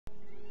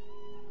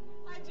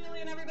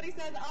Somebody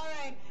says, all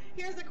right,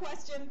 here's a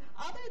question.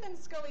 Other than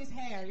Scully's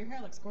hair, your hair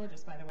looks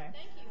gorgeous, by the way.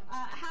 Thank you.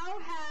 How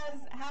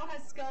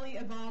has Scully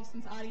evolved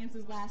since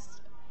audiences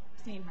last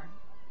seen her?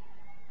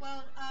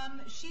 Well,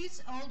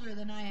 she's older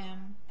than I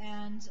am,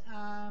 and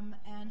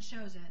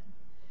shows it.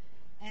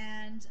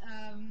 And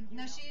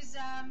no, she's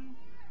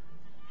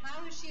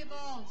how has she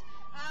evolved?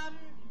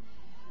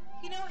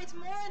 You know, it's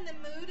more in the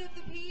mood of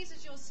the piece,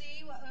 as you'll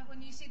see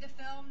when you see the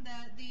film.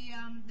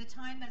 The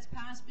time that's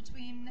passed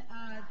between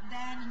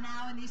then and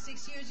now in these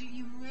 6 years,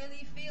 you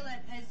really feel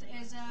it as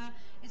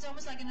it's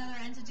almost like another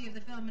entity of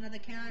the film, another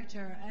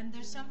character. And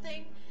there's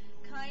something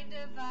kind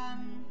of I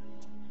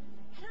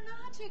don't know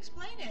how to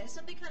explain it. It's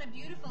something kind of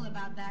beautiful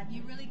about that.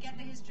 You really get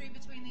the history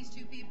between these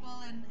two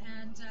people and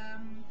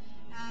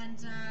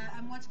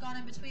what's gone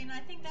in between. And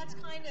I think that's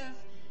kind of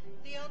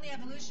the only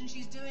evolution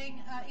she's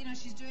doing. You know,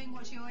 she's doing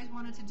what she always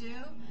wanted to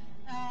do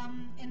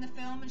in the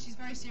film, and she's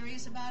very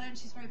serious about it. And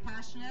she's very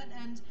passionate,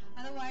 and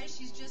otherwise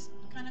she's just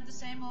kind of the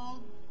same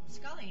old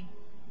Scully,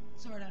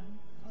 sort of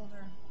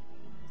older.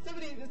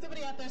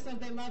 Somebody out there says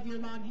they love your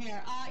long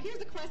hair.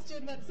 Here's a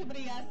question that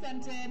somebody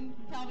sent in,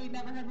 probably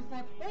never heard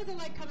before. What was it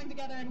like coming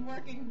together and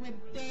working with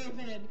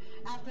David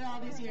after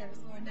all these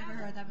years? Never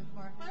heard that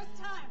before. First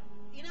time.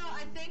 You know,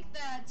 I think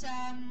that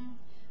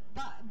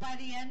by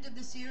the end of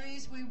the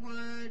series, we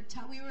were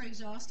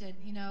exhausted.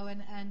 You know,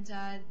 and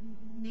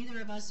neither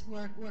of us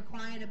were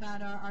quiet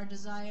about our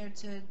desire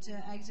to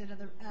exit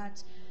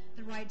at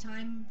the right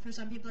time for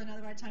some people and at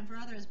the right time for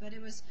others. But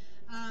it was.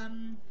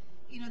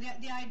 You know,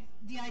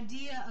 the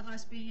idea of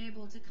us being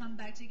able to come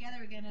back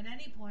together again at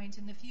any point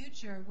in the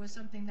future was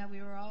something that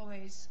we were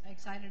always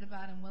excited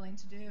about and willing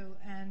to do,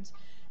 and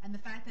the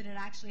fact that it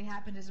actually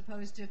happened as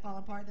opposed to fall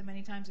apart the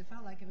many times it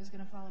felt like it was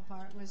going to fall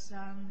apart was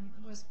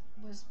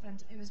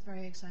it was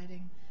very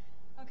exciting.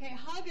 Okay,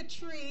 Hug a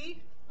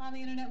Tree on the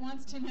internet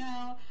wants to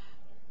know.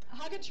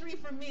 Hug a Tree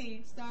from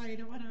me, sorry,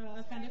 don't want to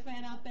offend a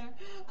fan out there,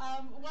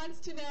 wants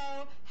to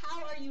know,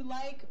 how are you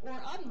like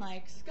or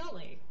unlike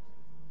Scully?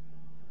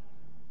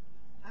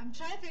 I'm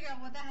trying to figure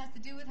out what that has to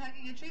do with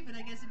hugging a tree, but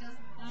I guess it doesn't.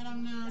 I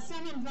don't know.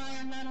 Some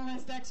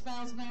environmentalist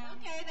X-Files fan.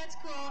 Okay, that's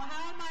cool.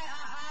 How am I?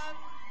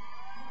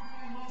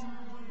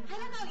 I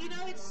don't know. You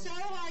know, it's so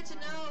hard to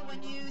know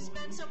when you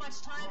spend so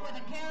much time with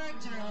a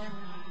character,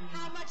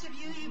 how much of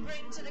you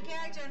bring to the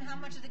character and how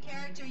much of the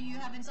character you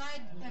have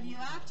inside of you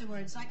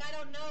afterwards. Like, I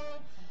don't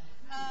know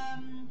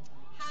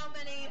how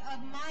many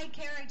of my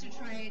character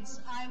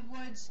traits I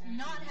would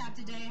not have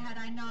today had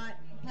I not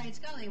played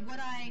Scully. Would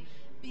I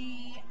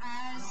be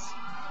as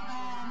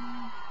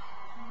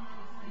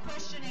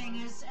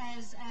questioning, as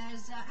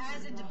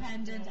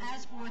independent,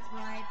 as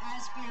forthright,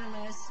 as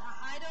fearless?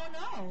 I don't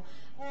know.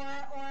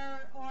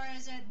 Or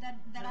is it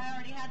that I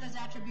already had those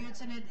attributes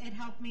and it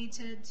helped me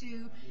to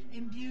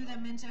imbue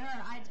them into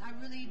her?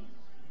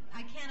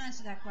 I can't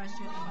answer that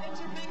question.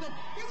 Intermingled.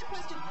 Here's a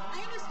question.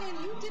 I understand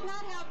you did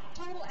not have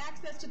total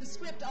access to the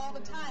script all the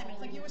time. It's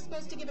like you were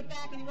supposed to give it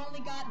back and you only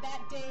got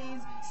that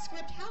day's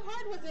script. How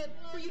hard was it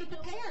for you to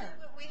prepare?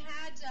 We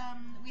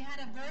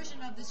had a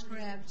version of the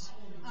script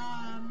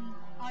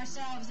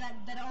ourselves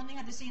that only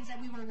had the scenes that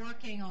we were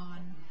working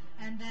on,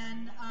 and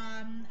then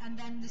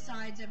the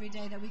sides every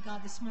day that we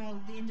got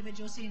the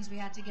individual scenes we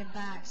had to give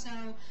back.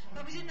 So,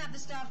 but we didn't have the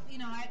stuff. You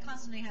know, I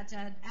constantly had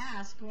to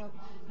ask, well,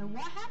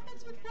 what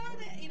happens before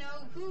that? You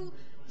know, did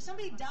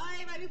somebody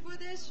die right before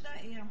this? Should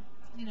I,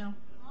 you know.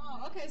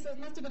 Oh, okay. So it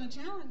must have been a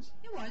challenge.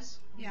 It was,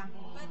 yeah,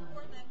 but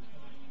worth it.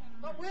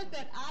 But worth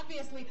it,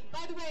 obviously.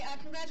 By the way,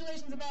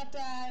 congratulations about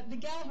the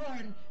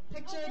Gellhorn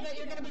picture that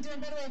you're going to be doing.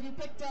 By the way, have you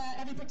picked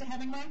a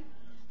Hemingway?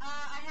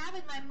 I have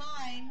in my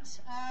mind.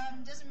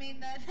 Doesn't mean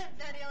that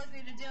he always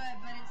need to do it,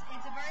 but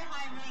it's a very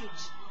high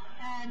reach,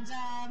 and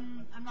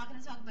I'm not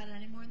going to talk about it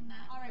any more than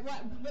that. All right. Well,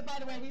 but by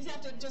the way, we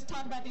have to just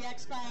talk about the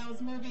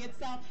X-Files movie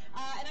itself.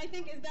 And I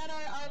think, is that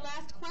our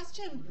last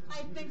question?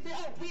 I think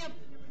we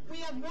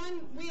have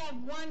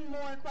one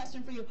more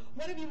question for you.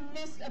 What have you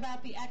missed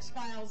about the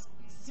X-Files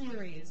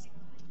series?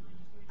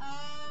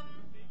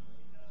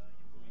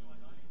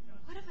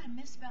 What have I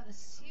missed about the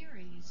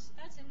series?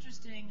 That's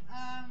interesting.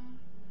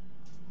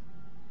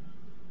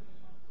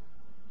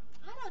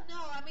 I don't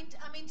know. I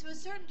mean, to a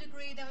certain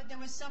degree, there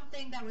was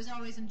something that was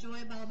always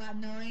enjoyable about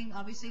knowing,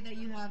 obviously, that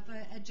you have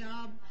a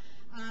job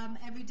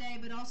every day,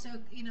 but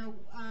also, you know,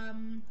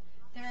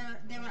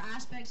 there were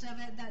aspects of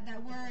it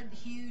that were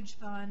huge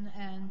fun,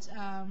 and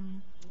I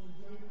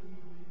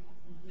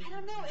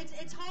don't know.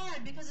 It's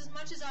hard because as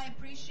much as I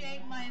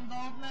appreciate my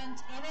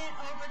involvement in it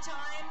over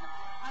time,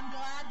 I'm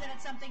glad that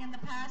it's something in the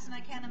past, and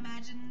I can't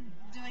imagine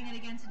doing it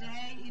again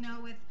today. You know,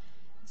 with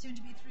soon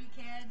to be 3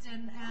 kids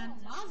and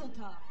Mazel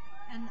tov.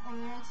 And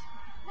old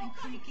and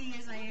creaky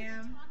as I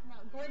am.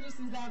 Gorgeous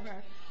as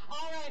ever.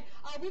 All right,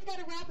 we've got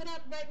to wrap it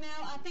up right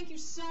now. Thank you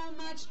so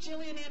much,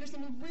 Gillian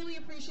Anderson. We really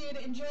appreciate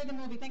it. Enjoy the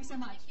movie. Thanks so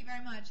much. Thank you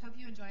very much. Hope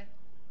you enjoy it.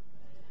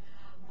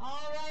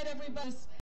 All right, everybody.